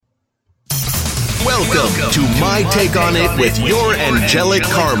Welcome to My Take on It with your angelic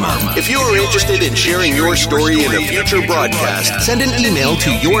karma. If you are interested in sharing your story in a future broadcast, send an email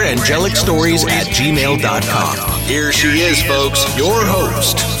to yourangelicstories@gmail.com. Here she is, folks, your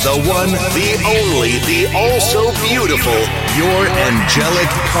host, the one, the only, the also beautiful, your angelic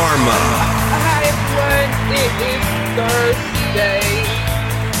karma. Hi everyone, it is Thursday,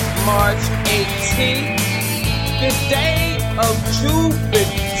 March 18th, the day of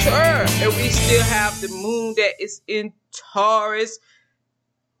Jupiter, and we still have the moon that is in Taurus.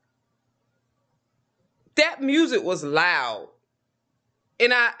 That music was loud.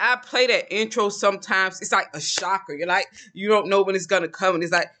 And I play that intro sometimes. It's like a shocker. You're like, you don't know when it's going to come. And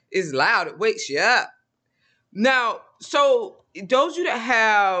it's like, it's loud. It wakes you up. Now, so those of you that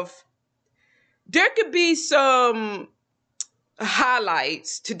have, there could be some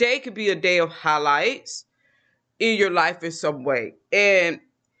highlights. Today could be a day of highlights in your life in some way. And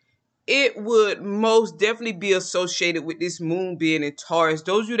it would most definitely be associated with this moon being in Taurus.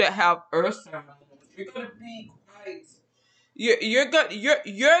 Those of you that have earth signs, you're going to be quite...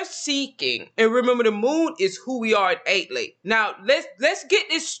 You're seeking, and remember the moon is who we are innately. Now let's get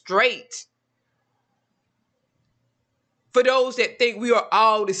this straight. For those that think we are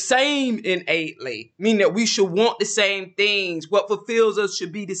all the same innately, meaning that we should want the same things, what fulfills us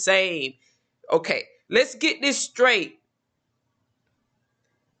should be the same. Okay, let's get this straight.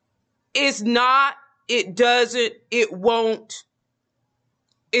 It's not, it doesn't, it won't,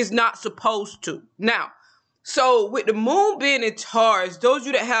 it's not supposed to. Now, so with the moon being in Taurus, those of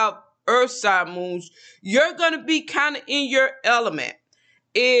you that have earth sign moons, you're going to be kind of in your element.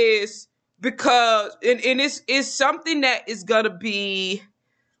 Is because, and it's something that is going to be,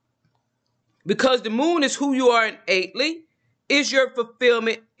 because the moon is who you are innately, is your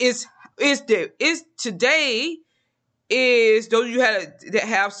fulfillment, is today, is those of you that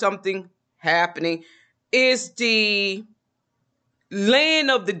have something happening, is the laying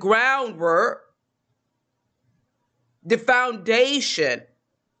of the groundwork, the foundation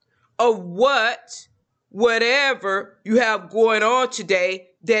of whatever you have going on today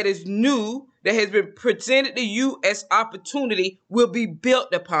that is new, that has been presented to you as opportunity, will be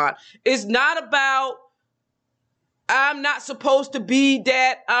built upon. It's not about, I'm not supposed to be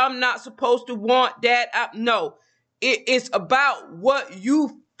that, I'm not supposed to want that. No, it's about what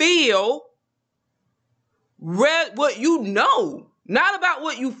you feel, what you know. Not about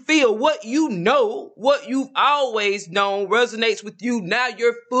what you feel, what you know, what you've always known resonates with you. Now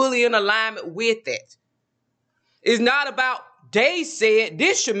you're fully in alignment with it. It's not about, they said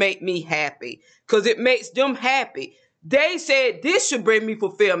this should make me happy because it makes them happy. They said this should bring me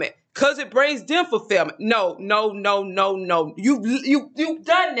fulfillment because it brings them fulfillment. No. You've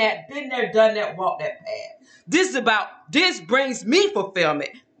done that, been there, done that, walked that path. This is about, this brings me fulfillment.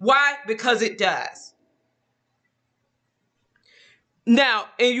 Why? Because it does. Now,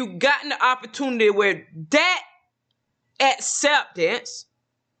 and you've gotten the opportunity where that acceptance,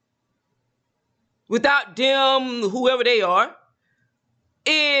 without them, whoever they are,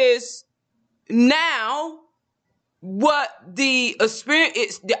 is now what the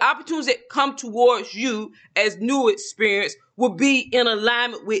experience, the opportunities that come towards you as new experience will be in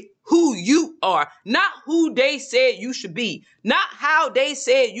alignment with who you are, not who they said you should be, not how they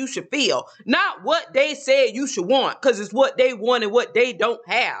said you should feel, not what they said you should want, because it's what they want and what they don't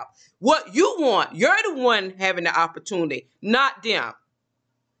have. What you want, you're the one having the opportunity, not them.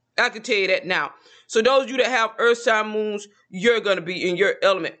 I can tell you that now. So those of you that have earth sign moons, you're going to be in your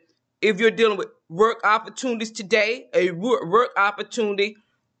element. If you're dealing with work opportunities today, a work opportunity,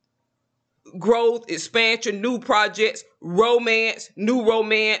 growth, expansion, new projects, romance, new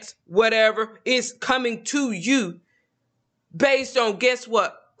romance, whatever is coming to you based on, guess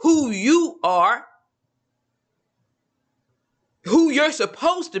what? Who you are, who you're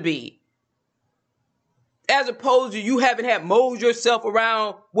supposed to be, as opposed to you haven't had mold yourself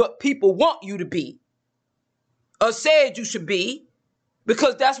around what people want you to be or said you should be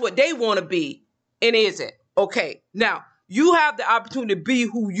because that's what they want to be and isn't. Okay, now, you have the opportunity to be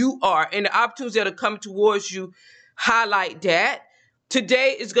who you are, and the opportunities that are coming towards you highlight that.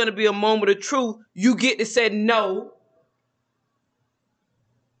 Today is going to be a moment of truth. You get to say no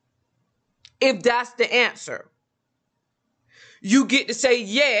if that's the answer. You get to say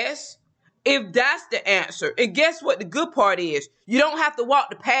yes if that's the answer. And guess what the good part is? You don't have to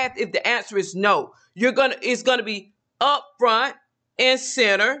walk the path if the answer is no. It's going to be up front and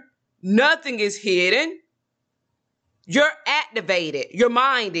center. Nothing is hidden. You're activated. Your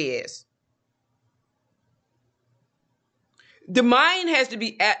mind is. The mind has to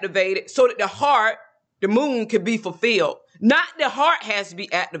be activated so that the moon, can be fulfilled. Not the heart has to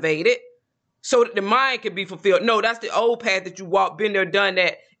be activated. so that the mind can be fulfilled. No, that's the old path that you walked, been there, done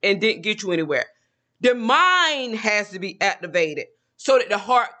that, and didn't get you anywhere. The mind has to be activated so that the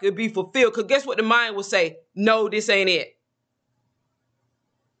heart could be fulfilled. Because guess what the mind will say? No, this ain't it.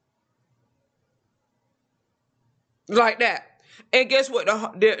 Like that. And guess what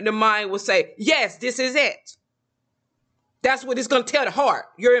the mind will say? Yes, this is it. That's what it's going to tell the heart.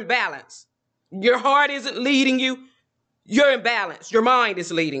 You're in balance. Your heart isn't leading you. You're in balance. Your mind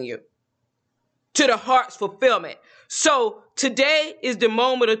is leading you to the heart's fulfillment. So today is the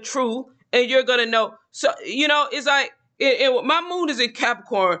moment of truth, and you're going to know. So, it's like, my moon is in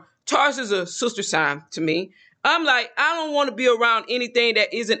Capricorn. Taurus is a sister sign to me. I'm like, I don't want to be around anything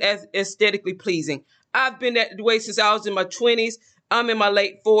that isn't as aesthetically pleasing. I've been that way since I was in my 20s. I'm in my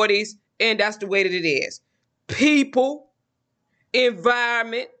late 40s, and that's the way that it is. People,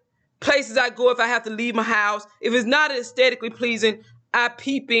 environment, places I go if I have to leave my house. If it's not aesthetically pleasing, I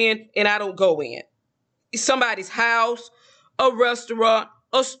peep in and I don't go in. It's somebody's house, a restaurant,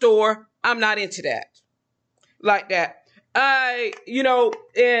 a store. I'm not into that. Like that. And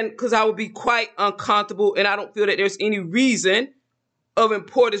because I would be quite uncomfortable, and I don't feel that there's any reason of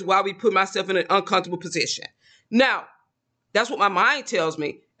importance why we put myself in an uncomfortable position. Now, that's what my mind tells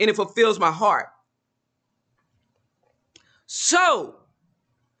me, and it fulfills my heart. So,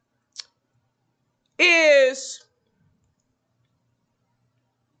 is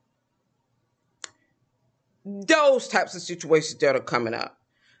those types of situations that are coming up.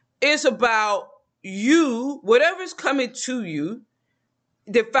 It's about you, whatever's coming to you,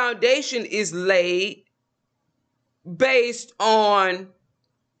 the foundation is laid based on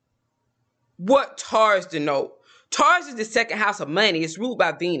what Taurus denote. Taurus is the second house of money. It's ruled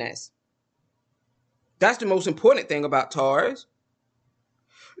by Venus. That's the most important thing about Taurus.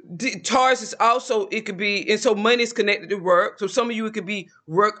 Taurus is also, it could be, and so money is connected to work. So some of you, it could be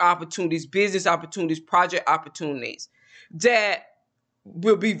work opportunities, business opportunities, project opportunities that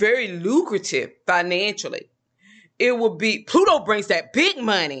will be very lucrative financially. It will be, Pluto brings that big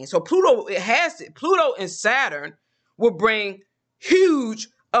money. So Pluto and Saturn will bring huge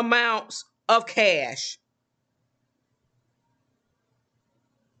amounts of cash.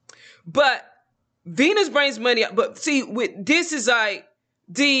 But Venus brings money up. But see, with this is like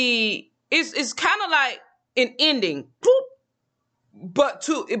it's kind of like an ending. But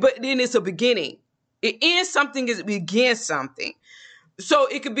then it's a beginning. It ends something as it begins something. So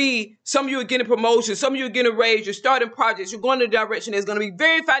it could be some of you are getting promotion, some of you are getting a raise, you're starting projects, you're going in a direction that's going to be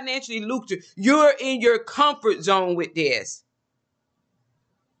very financially lucrative. You're in your comfort zone with this.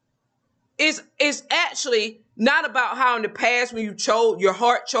 It's actually not about how in the past when your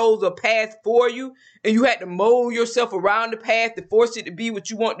heart chose a path for you and you had to mold yourself around the path to force it to be what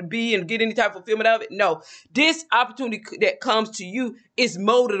you want to be and get any type of fulfillment of it. No, this opportunity that comes to you is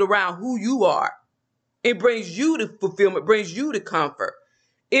molded around who you are. It brings you to fulfillment, brings you to comfort.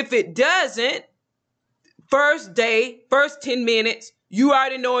 If it doesn't, first day, first 10 minutes, you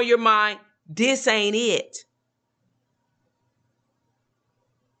already know in your mind, this ain't it.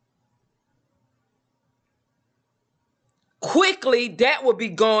 Quickly, that will be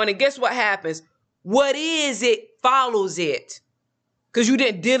gone. And guess what happens? What is it follows it. Because you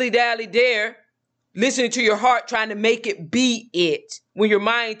didn't dilly-dally there, listening to your heart, trying to make it be it. When your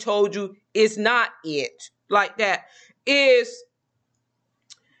mind told you it's not it. Like that. And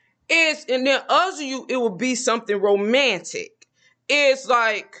then others of you, it will be something romantic. It's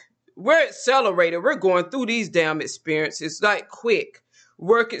like, we're accelerated. We're going through these damn experiences. Like quick.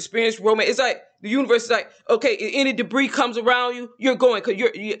 Work experience, romance. It's like, the universe is like, okay, any debris comes around you, you're going, because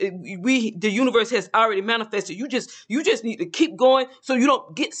the universe has already manifested. You just need to keep going so you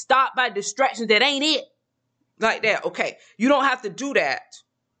don't get stopped by distractions that ain't it. Like that, okay. You don't have to do that.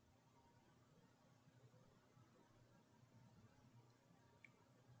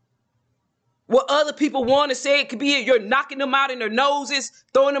 What other people want to say, it could be you're knocking them out in their noses,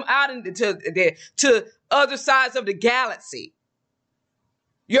 throwing them out to other sides of the galaxy.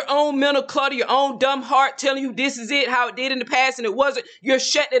 Your own mental clutter, your own dumb heart telling you this is it, how it did in the past and it wasn't. You're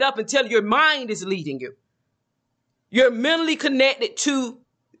shutting it up until your mind is leading you. You're mentally connected to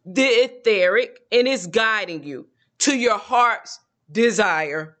the etheric and it's guiding you to your heart's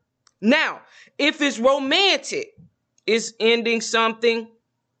desire. Now, if it's romantic, it's ending something,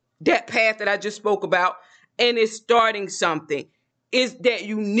 that path that I just spoke about, and it's starting something. It's that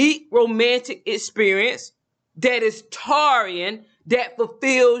unique romantic experience that is Taurian, that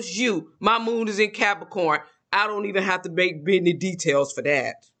fulfills you. My moon is in Capricorn. I don't even have to make any details for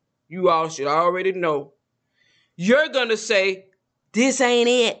that. You all should already know. You're going to say, this ain't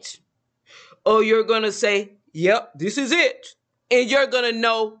it. Or you're going to say, yep, this is it. And you're going to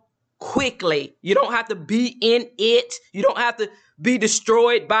know quickly. You don't have to be in it. You don't have to be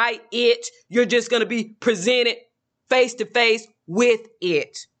destroyed by it. You're just going to be presented face to face with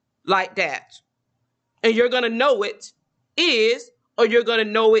it like that. And you're going to know it is, or you're going to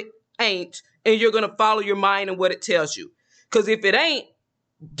know it ain't. And you're going to follow your mind and what it tells you. Because if it ain't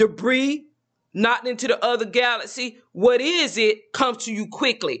debris, not into the other galaxy, what is it comes to you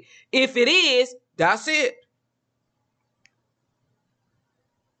quickly. If it is, that's it.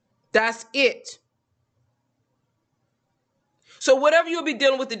 That's it. So whatever you'll be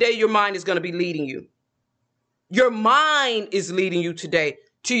dealing with today, your mind is going to be leading you. Your mind is leading you today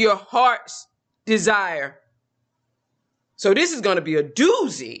to your heart's desire. So this is going to be a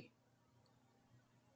doozy.